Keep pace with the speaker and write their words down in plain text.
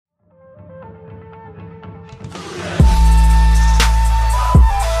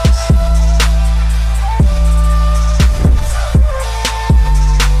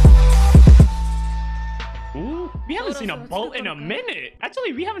boat in a minute.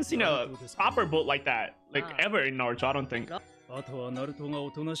 Actually, we haven't seen a proper boat like that, like ever in Naruto, I don't think.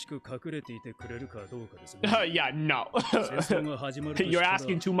 Yeah, no. You're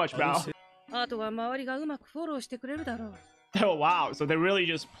asking too much, bro. Oh wow, so they're really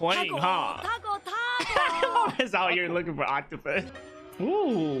just playing, huh? Is out here looking for octopus.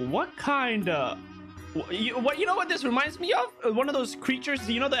 Ooh, what kind of... You know what this reminds me of? One of those creatures,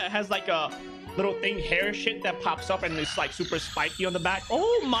 you know, that has like a little thing, hair shit that pops up and it's like super spiky on the back.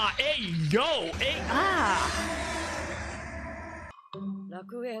 Oh my, hey, yo, hey, ah.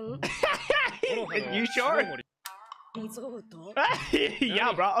 You sure?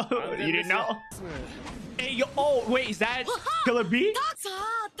 Yeah, bro. You didn't know? Hey, yo, oh, wait, is that Killer Bee?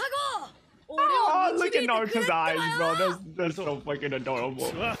 Oh, look at Naruto's eyes, bro. That's so fucking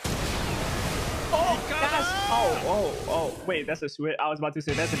adorable. Oh, that's... Oh, wait, that's a switch. I was about to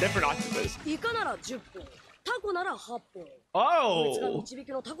say that's a different octopus. Oh,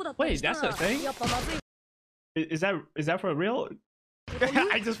 wait, that's a thing? Is that for real?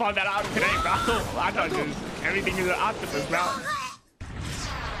 I just found that out today, bro. I thought just everything is an octopus, bro.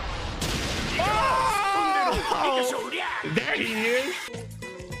 Oh, there he is.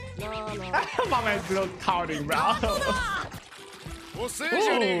 My man's still counting, bro. Ooh.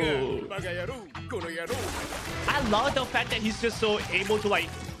 I love the fact that he's just so able to, like,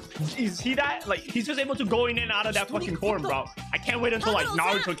 you see that? Like, he's just able to go in and out of that fucking form, bro. I can't wait until, like,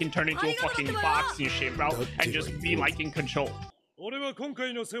 Naruto can turn into a fucking fox and shit, bro, and just be, like, in control. I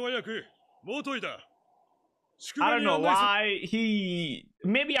don't know why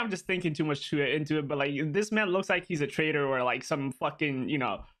maybe I'm just thinking too much into it, but like, this man looks like he's a traitor or like some fucking, you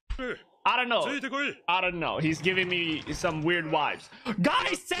know, I don't know. He's giving me some weird vibes.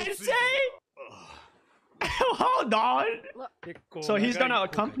 Guys, Sensei! Hold on. So he's gonna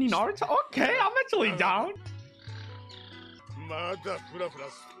accompany Naruto? Okay, I'm actually down.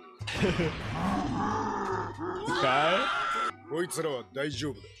 Okay.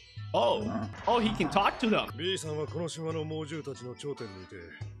 Oh, he can talk to them.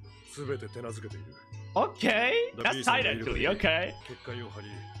 Okay, that's tight actually. Okay.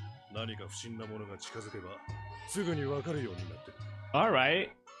 All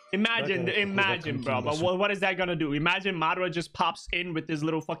right. Imagine, bro. But what is that gonna do? Imagine Madara just pops in with his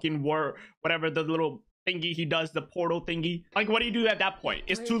little fucking whatever the little thingy he does, the portal thingy. Like, what do you do at that point?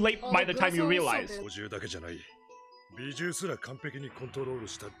 It's too late by the time you realize.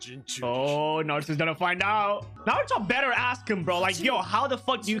 Oh, Naruto's gonna find out. Naruto better ask him, bro. Like, yo, how the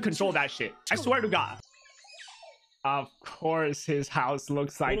fuck do you control that shit? I swear to God. Of course, his house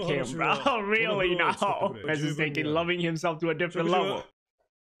looks like him, bro. Really? No. This is taking loving himself to a different level.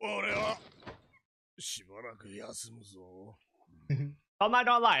 I'm not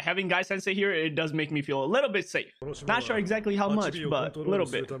gonna lie, having Guy Sensei here, it does make me feel a little bit safe. Not sure exactly how much, but a little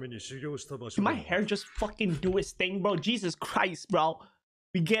bit. Can my hair just fucking do its thing, bro? Jesus Christ, bro.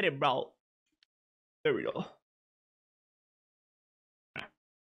 We get it, bro. There we go.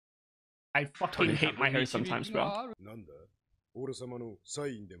 I fucking hate my hair sometimes, bro.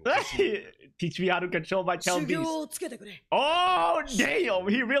 Teach me how to control my tail beast. Oh, damn!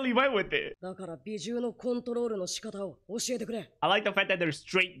 He really went with it. I like the fact that they're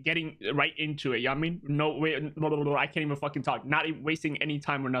straight getting right into it. You know what I mean? No, wait, no, I can't even fucking talk. Not even wasting any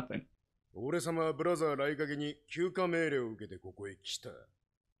time or nothing.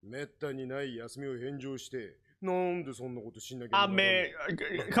 Man,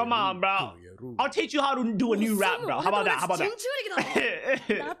 come on, bro. I'll teach you how to do a new rap, bro. How about that? How about that?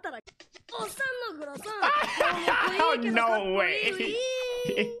 Oh, no way.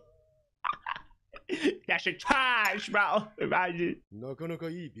 That shit trash, bro. Imagine.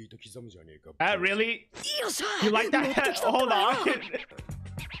 Really? You like that? Hold on.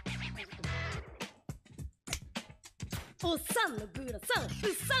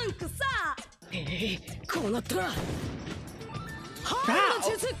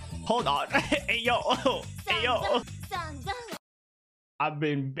 Hold on. Hey yo. Hey yo. I've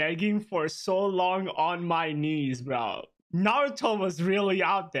been begging for so long on my knees, bro. Naruto was really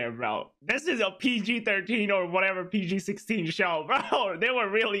out there, bro. This is a PG-13 or whatever PG-16 show, bro. They were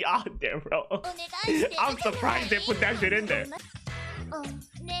really out there, bro. I'm surprised they put that shit in there.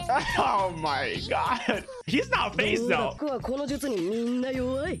 Oh my god. He's not phased though.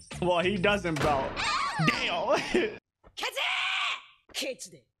 Well, he doesn't, bro. Damn.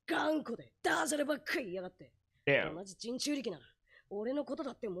 Damn. Oh,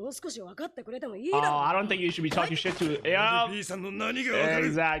 I don't think you should be talking shit to it. Yeah.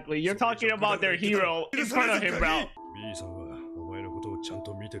 Exactly. You're talking about their hero in front of him, bro.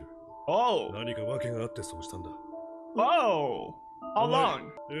 Oh. Oh, how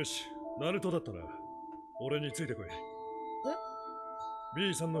long? よし、ナルトだったな。俺についてこい。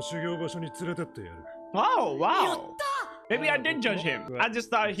B さんの修行場所に連れてってやる。Oh, wow. Maybe I did judge him. I just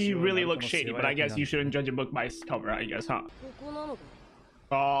thought he really looked shady, but I guess you shouldn't judge a book by its cover, I guess, huh?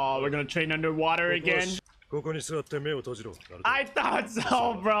 Oh, we're gonna train underwater again? I thought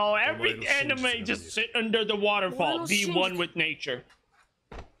so, bro. Every anime just sit under the waterfall. Be one with nature.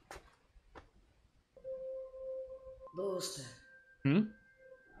 Hmm?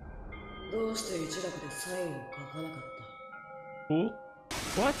 Who?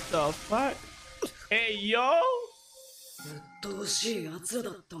 What the fuck? Hey, yo?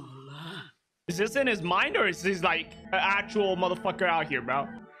 Is this in his mind or is this like an actual motherfucker out here, bro?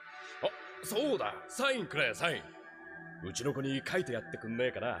 そうだ、サインくれ、サイン。うちの子に書いてやってくんね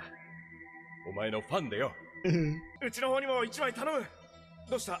えかな。お前のファンでよ。うちの方にも一枚頼む。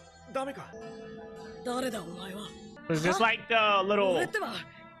どうした？ダメか？誰だお前は？ Is this like the little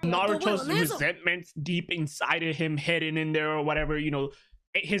Naruto's resentment deep inside of him hidden in there or whatever, you know,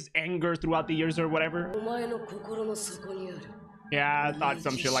 his anger throughout the years or whatever? Yeah, I thought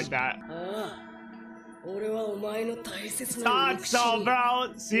some shit like that. Thought so,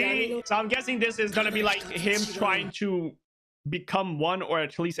 bro. See? So I'm guessing this is gonna be like him trying to become one or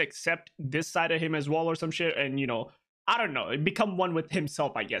at least accept this side of him as well or some shit and, you know, I don't know, become one with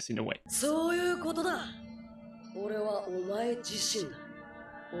himself, I guess, in a way.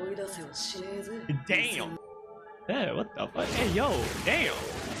 Damn. Yeah, what the fuck? Hey, yo, damn.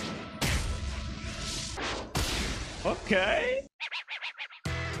 Okay.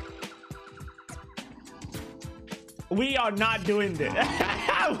 We are not doing this.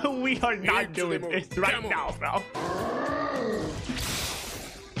 We are not doing this right now, bro.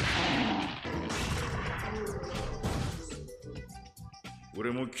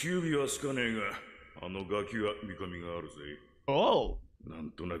 Oh. な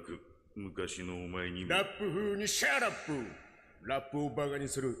んとなく昔のお前にラップ風にシャラップラップをバカに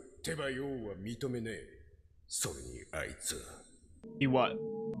する手羽用は認めねえそれにあいつ He what?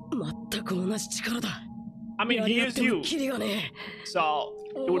 全く同じ力だ I mean, he is you. So,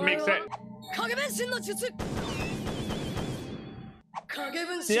 it would make sense.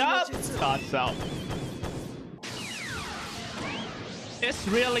 Yup. Thought so. It's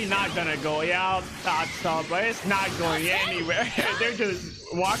really not gonna go. Yeah, thought so, but it's not going anywhere. They're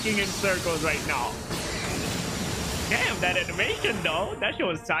just walking in circles right now. Damn, that animation though. That shit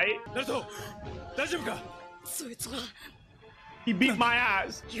was tight. Naruto, He beat my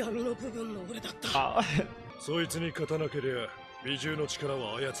ass. そいつに勝たなけりゃ美獣の力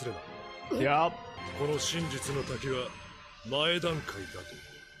は操れない。Yup. この真実の滝は前段階だと。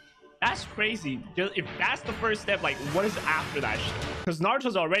That's crazy. Just, if that's the first step, like, what is after that shit? Because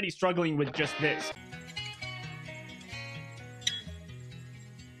Naruto's already struggling with just this.